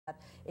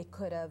it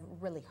could have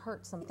really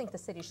hurt some. I think the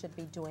city should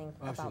be doing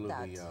about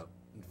that. Absolutely.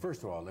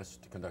 First of all, let's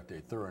conduct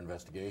a thorough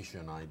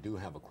investigation. I do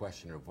have a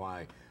question of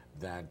why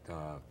that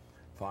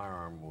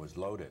firearm was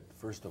loaded.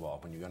 First of all,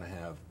 when you're going to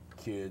have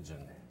kids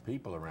and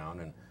people around,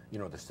 and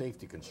the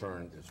safety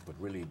concern is what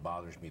really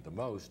bothers me the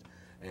most.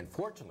 And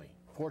fortunately,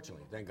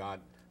 thank God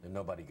that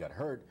nobody got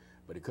hurt,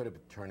 but it could have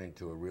turned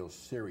into a real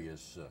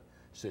serious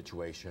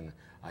situation.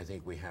 I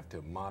think we have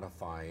to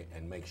modify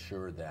and make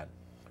sure that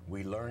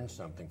we learn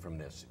something from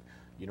this.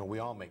 We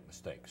all make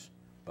mistakes,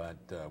 but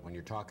when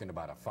you're talking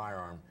about a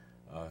firearm,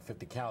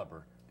 50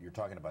 caliber, you're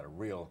talking about a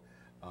real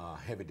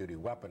heavy-duty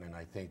weapon, and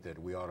I think that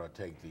we ought to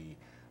take the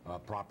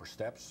proper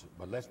steps.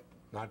 But let's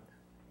not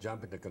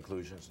jump into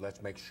conclusions.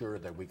 Let's make sure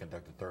that we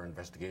conduct a thorough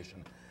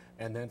investigation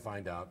and then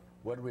find out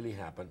what really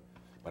happened.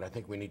 But I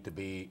think we need to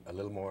be a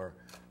little more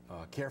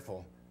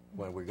careful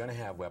when we're going to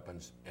have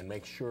weapons and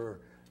make sure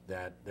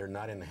that they're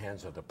not in the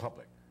hands of the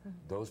public.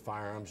 Those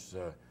firearms,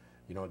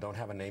 don't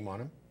have a name on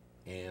them,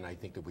 and I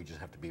think that we just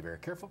have to be very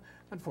careful.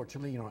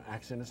 Unfortunately,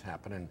 accidents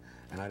happen,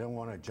 and I don't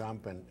want to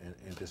jump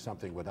into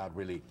something without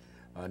really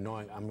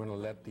knowing. I'm going to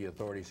let the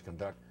authorities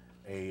conduct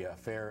a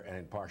fair and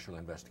impartial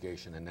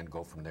investigation and then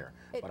go from there.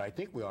 But I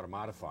think we ought to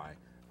modify.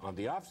 On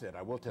the offset,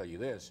 I will tell you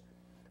this,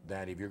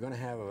 that if you're going to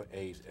have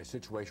a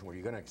situation where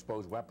you're going to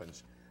expose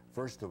weapons,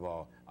 first of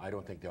all, I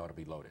don't think they ought to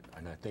be loaded.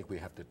 And I think we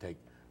have to take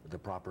the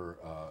proper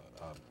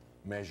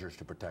measures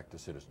to protect the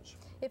citizens.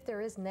 If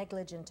there is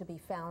negligence to be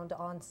found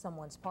on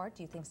someone's part,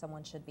 do you think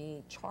someone should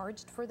be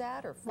charged for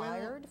that or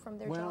fired from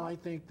their job? Well, I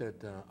think that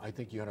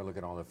you got to look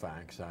at all the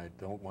facts. I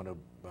don't want to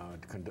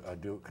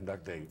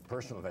conduct a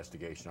personal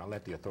investigation. I'll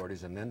let the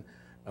authorities, and then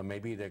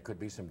maybe there could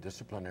be some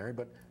disciplinary.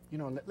 But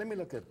let me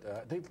look at.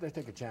 Let's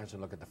take a chance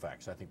and look at the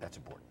facts. I think that's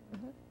important.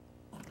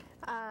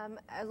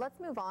 Let's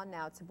move on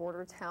now to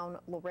Bordertown,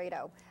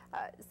 Laredo.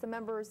 Some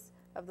members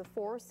of the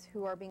force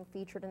who are being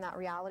featured in that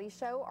reality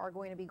show are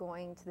going to be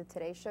going to the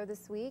Today Show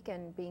this week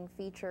and being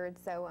featured.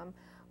 So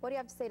what do you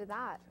have to say to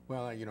that?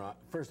 Well,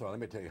 first of all, let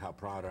me tell you how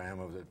proud I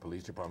am of the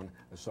police department.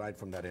 Aside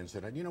from that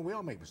incident, we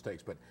all make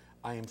mistakes, but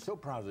I am so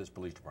proud of this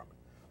police department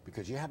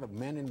because you have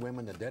men and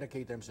women that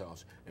dedicate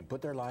themselves and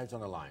put their lives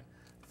on the line,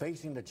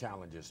 facing the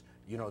challenges.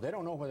 They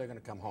don't know where they're going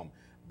to come home.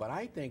 But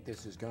I think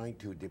this is going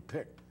to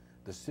depict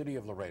the City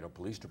of Laredo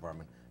Police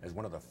Department as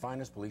one of the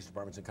finest police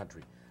departments in the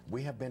country.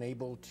 We have been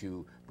able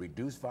to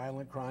reduce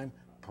violent crime,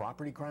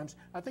 property crimes.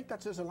 I think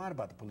that says a lot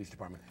about the police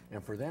department.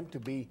 And for them to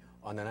be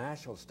on the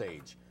national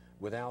stage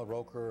with Al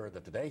Roker or the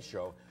Today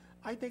Show,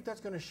 I think that's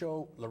going to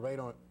show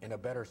Laredo in a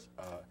better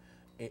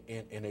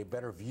in a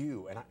better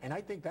view. And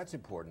I think that's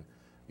important.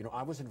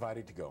 I was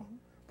invited to go,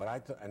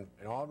 but and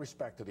in all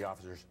respect to the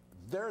officers,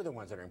 they're the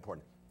ones that are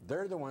important.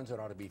 They're the ones that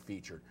ought to be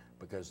featured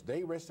because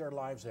they risk their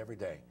lives every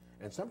day.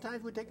 And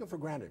sometimes we take them for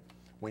granted.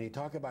 When you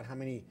talk about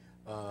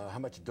how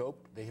much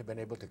dope they have been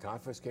able to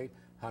confiscate,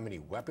 how many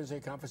weapons they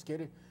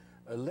confiscated,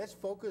 let's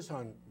focus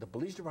on the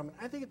police department.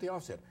 I think at the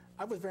offset,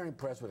 I was very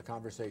impressed with the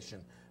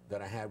conversation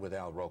that I had with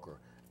Al Roker.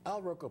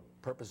 Al Roker's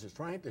purpose is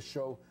trying to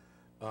show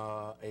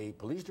a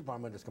police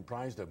department that's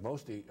comprised of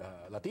mostly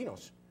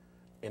Latinos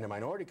in the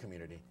minority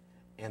community,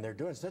 and they're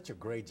doing such a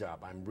great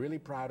job. I'm really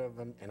proud of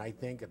them, and I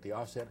think at the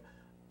offset,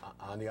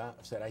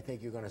 I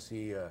think you're going to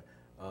see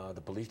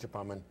the police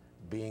department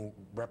being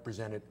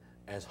represented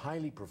as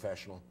highly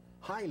professional,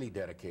 highly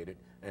dedicated,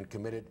 and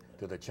committed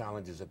to the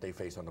challenges that they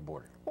face on the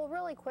border. Well,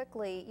 really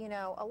quickly,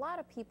 a lot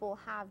of people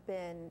have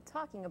been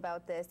talking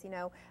about this.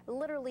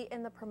 Literally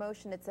in the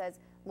promotion it says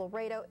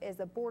Laredo is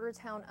a border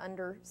town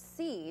under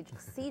siege.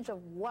 Siege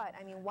of what?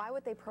 I mean, why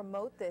would they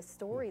promote this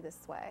story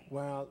this way?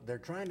 Well, they're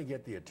trying to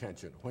get the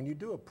attention. When you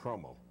do a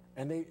promo,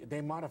 and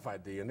they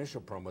modified the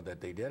initial promo that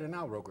they did, and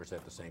Al Roker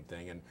said the same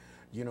thing. And,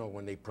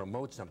 when they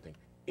promote something,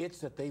 it's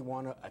that they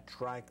want to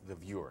attract the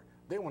viewer.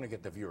 They want to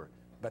get the viewer.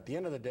 But at the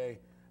end of the day,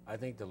 I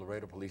think the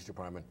Laredo Police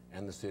Department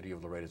and the City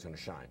of Laredo is going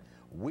to shine.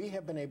 We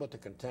have been able to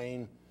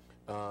contain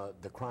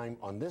the crime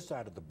on this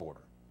side of the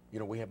border.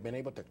 We have been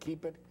able to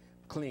keep it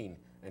clean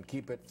and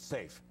keep it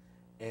safe.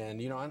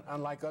 And,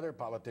 unlike other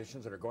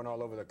politicians that are going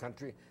all over the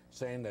country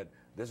saying that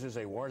this is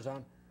a war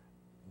zone,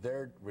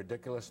 they're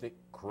ridiculously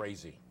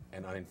crazy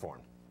and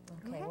uninformed.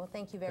 Okay, well,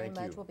 thank you very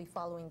much. We'll be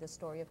following this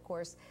story, of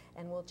course,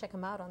 and we'll check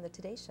them out on the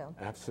Today Show.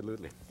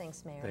 Absolutely.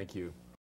 Thanks, Mayor. Thank you.